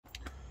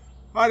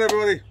Hi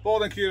everybody,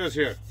 Bald&curious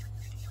here,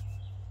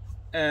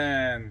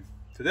 and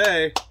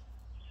today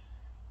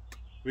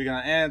we're gonna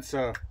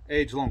answer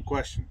age-long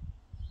question,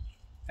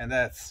 and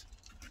that's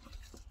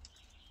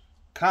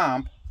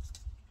comp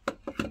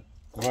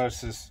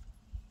versus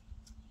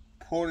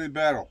ported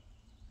barrel.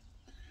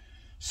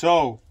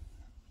 So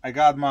I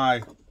got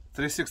my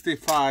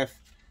 365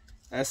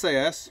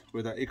 SAS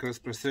with an Icarus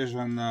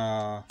Precision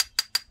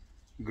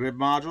grip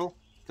module,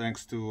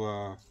 thanks to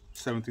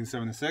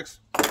 1776.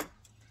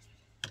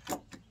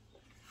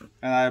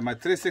 And I have my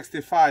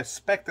 365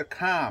 Spectre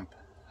comp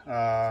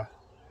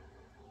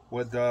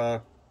with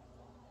the,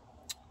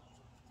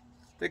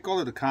 they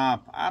call it a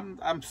comp.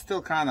 I'm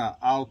still kind of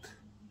out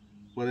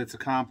whether it's a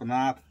comp or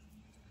not.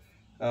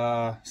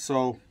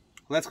 So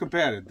let's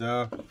compare it.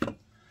 The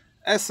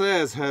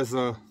SAS has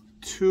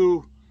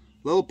two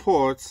little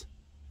ports,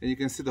 and you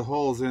can see the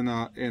holes in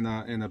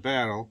a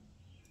barrel.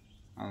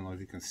 I don't know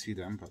if you can see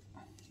them, but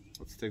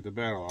let's take the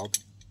barrel out.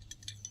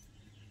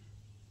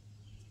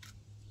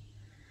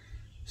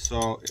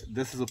 So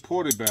this is a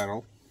ported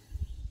barrel.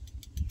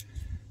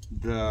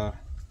 The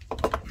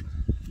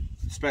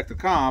Spectre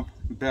comp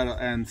barrel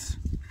ends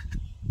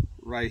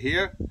right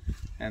here,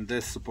 and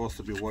this is supposed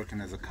to be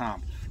working as a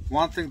comp.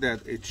 One thing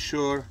that it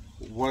sure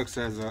works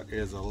as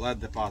is a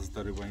lead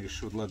depository when you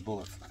shoot lead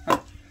bullets.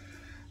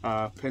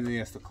 Pain in the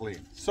ass to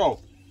clean. So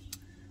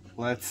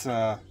let's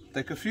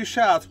take a few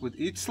shots with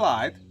each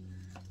slide,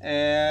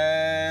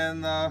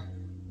 and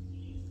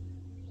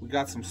we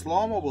got some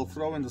slow-mo. We'll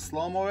throw in the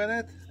slow-mo in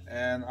it,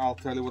 and I'll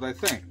tell you what I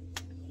think.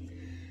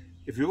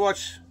 If you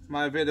watch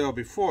my video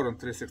before on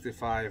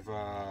 365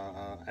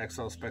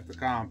 XL Spectre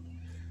comp,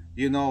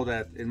 you know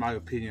that, in my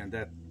opinion,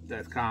 that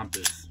comp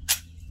is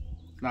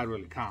not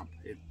really comp.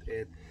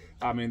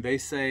 I mean, they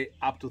say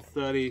up to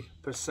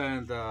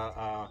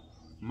 30%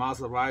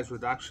 muzzle rise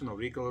reduction or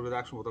recoil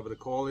reduction, whatever they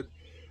call it.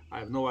 I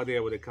have no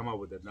idea where they come up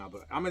with it now,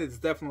 but I mean, it's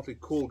definitely a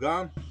cool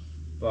gun,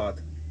 but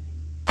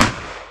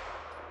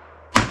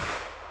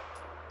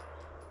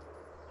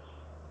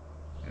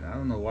and I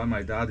don't know why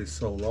my dot is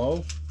so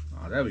low.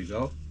 Oh, there we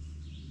go.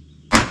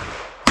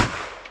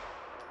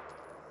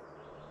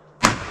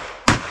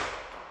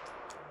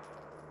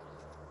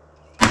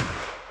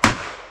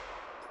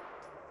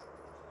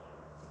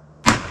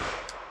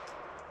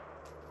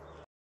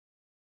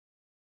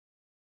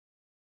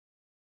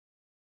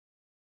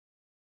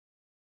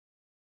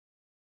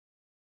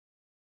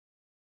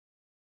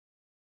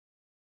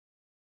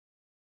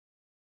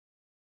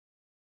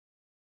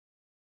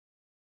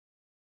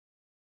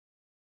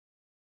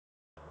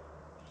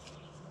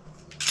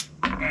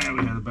 And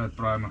we had a bad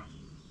primer.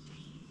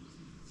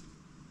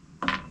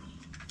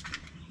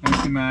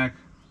 Empty mag.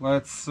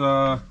 Let's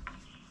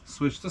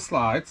switch the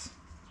slides.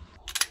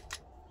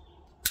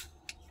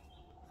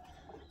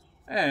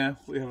 And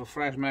we have a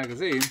fresh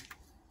magazine.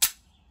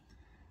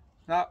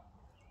 Now,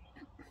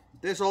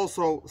 this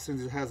also,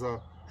 since it has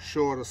a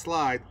shorter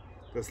slide,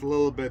 there's a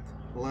little bit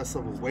less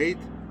of a weight.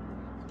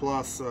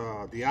 Plus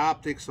the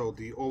optics, so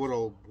the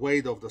overall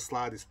weight of the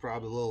slide is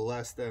probably a little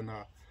less than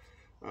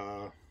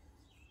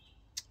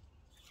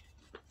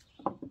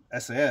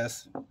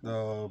SAS,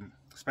 the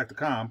Spectre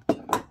comp,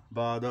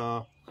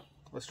 but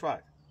let's try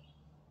it.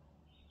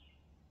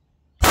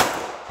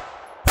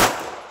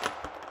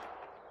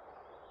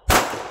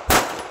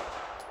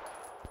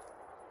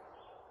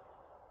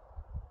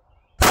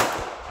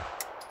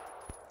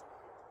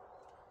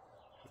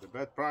 The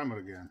bad primer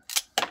again.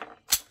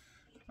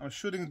 I'm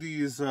shooting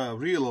these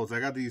reloads. I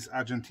got these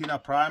Argentina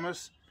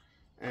primers,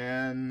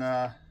 and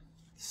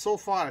so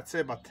far I'd say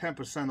about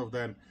 10% of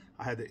them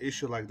I had the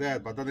issue like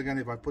that, but then again,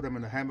 if I put them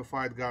in a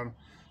hammer-fired gun,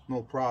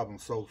 no problem.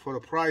 So for the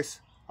price,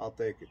 I'll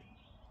take it.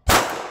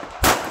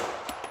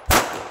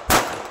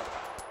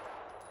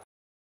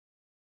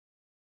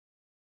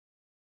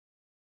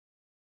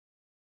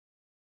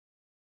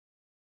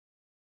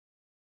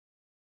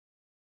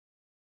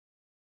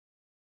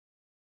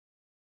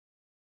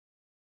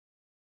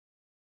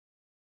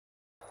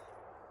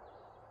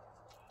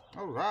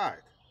 All right.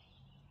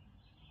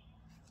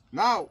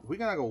 Now we're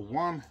gonna go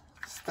one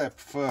step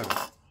further.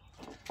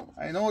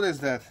 I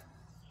noticed that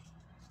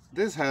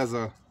this has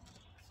a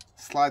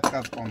slide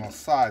cut on the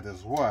side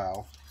as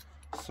well.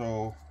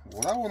 So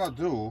what I want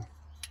to do,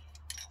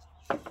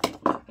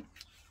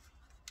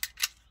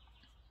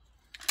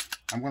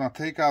 I'm gonna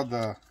take out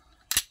the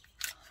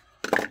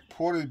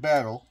ported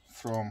barrel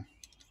from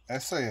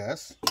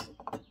SAS,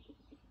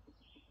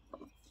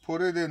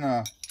 put it in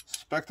a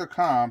Spectre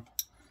comp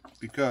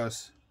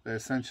because they're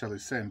essentially the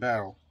same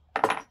barrel.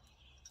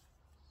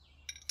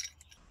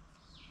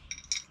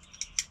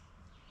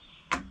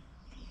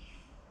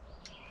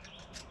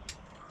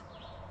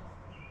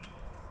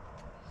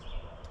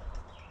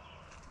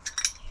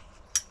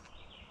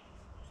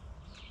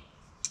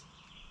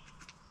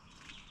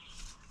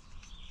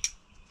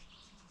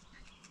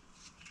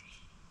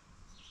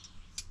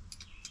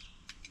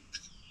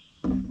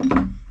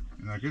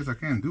 I guess I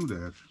can't do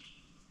that.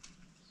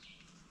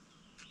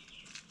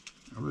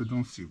 I really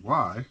don't see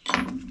why.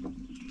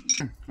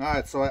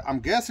 Alright, so I'm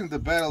guessing the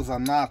barrels are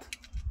not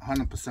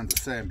 100% the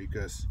same,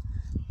 because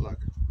look,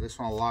 this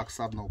one locks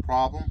up no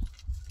problem,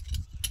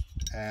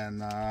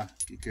 and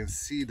you can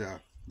see the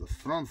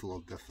front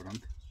look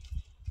different,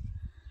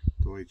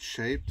 the way it's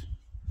shaped.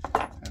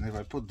 And if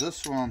I put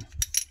this one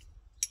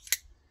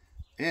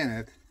in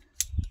it,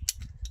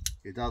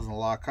 it doesn't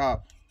lock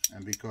up,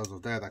 and because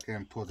of that I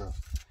can put a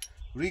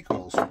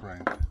recoil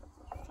spring.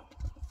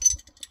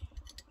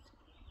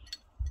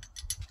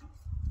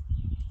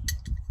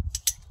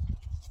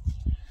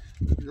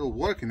 It'll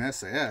work in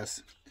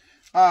SAS.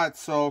 Alright,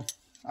 so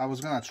I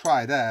was gonna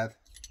try that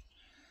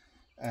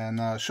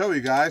and show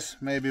you guys.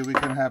 Maybe we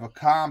can have a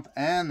comp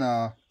and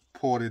a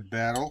ported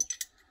barrel,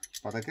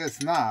 but I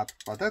guess not.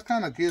 But that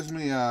kind of gives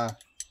me an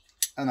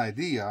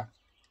idea.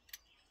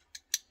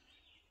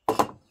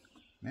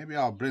 Maybe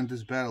I'll bring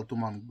this barrel to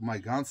my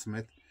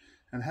gunsmith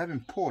and have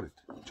him port it,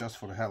 just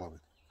for the hell of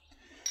it.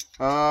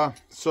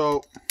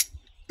 So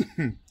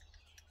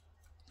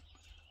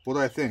what do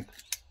I think?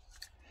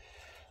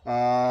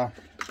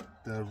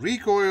 The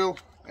recoil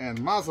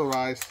and muzzle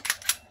rise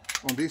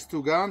on these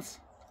two guns,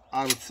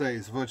 I would say,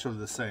 is virtually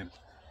the same.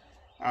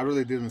 I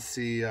really didn't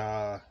see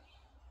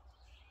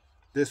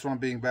this one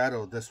being better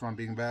or this one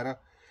being better.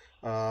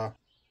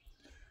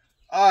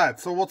 Alright,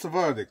 so what's the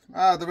verdict?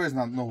 There is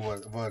no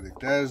verdict.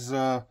 There's,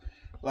 like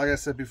I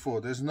said before,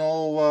 there's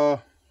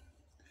no...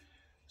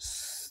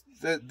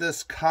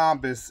 this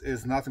comp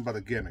is nothing but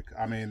a gimmick.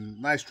 I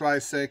mean, nice try,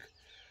 Sig,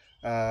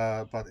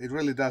 but it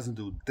really doesn't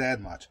do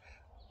that much.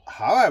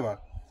 However,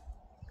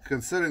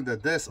 considering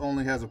that this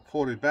only has a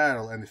ported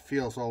barrel and it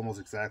feels almost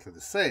exactly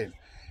the same,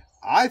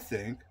 I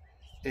think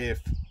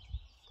if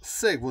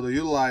Sig would have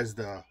utilized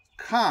the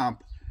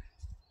comp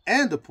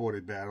and the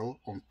ported barrel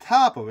on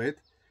top of it,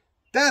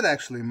 that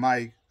actually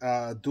might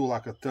do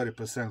like a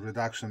 30%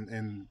 reduction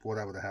in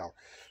whatever the hell.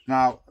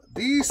 Now,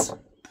 these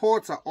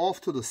ports are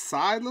off to the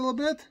side a little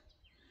bit,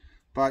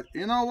 but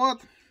you know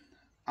what?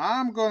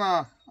 I'm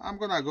gonna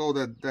go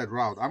that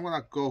route. I'm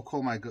gonna go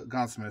call my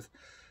gunsmith,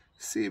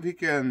 see if he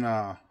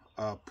can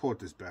port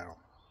this barrel.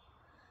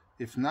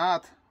 If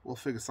not, we'll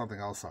figure something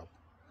else out.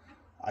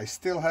 I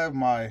still have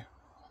my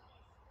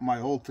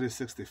old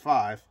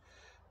 365.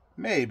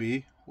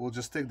 Maybe we'll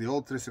just take the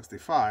old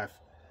 365.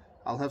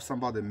 I'll have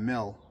somebody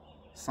mill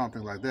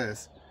something like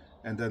this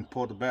and then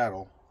port the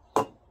barrel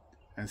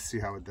and see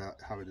how it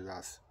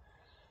does.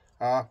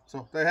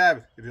 So there you have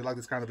it. If you like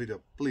this kind of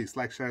video, please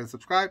like, share, and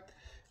subscribe.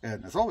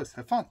 And as always,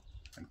 have fun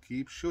and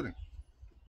keep shooting.